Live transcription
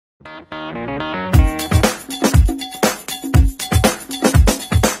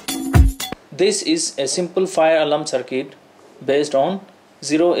This is a simple fire alarm circuit based on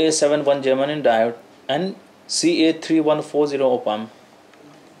 0A71 Germanium diode and CA3140 op-amp.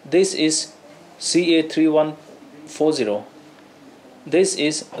 This is CA3140. This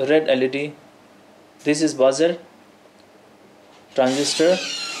is red LED. This is buzzer, transistor,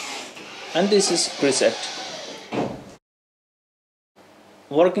 and this is preset.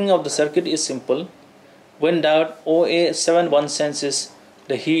 Working of the circuit is simple. When diode OA71 senses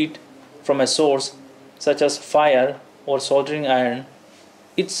the heat from a source such as fire or soldering iron,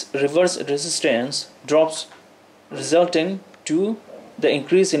 its reverse resistance drops, resulting to the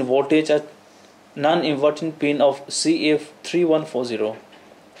increase in voltage at non-inverting pin of CA3140.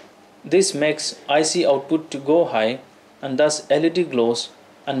 This makes IC output to go high, and thus LED glows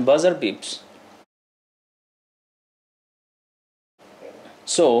and buzzer beeps.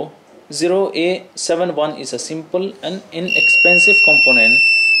 So 0A71 is a simple and inexpensive component,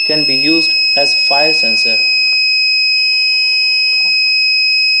 can be used as fire sensor.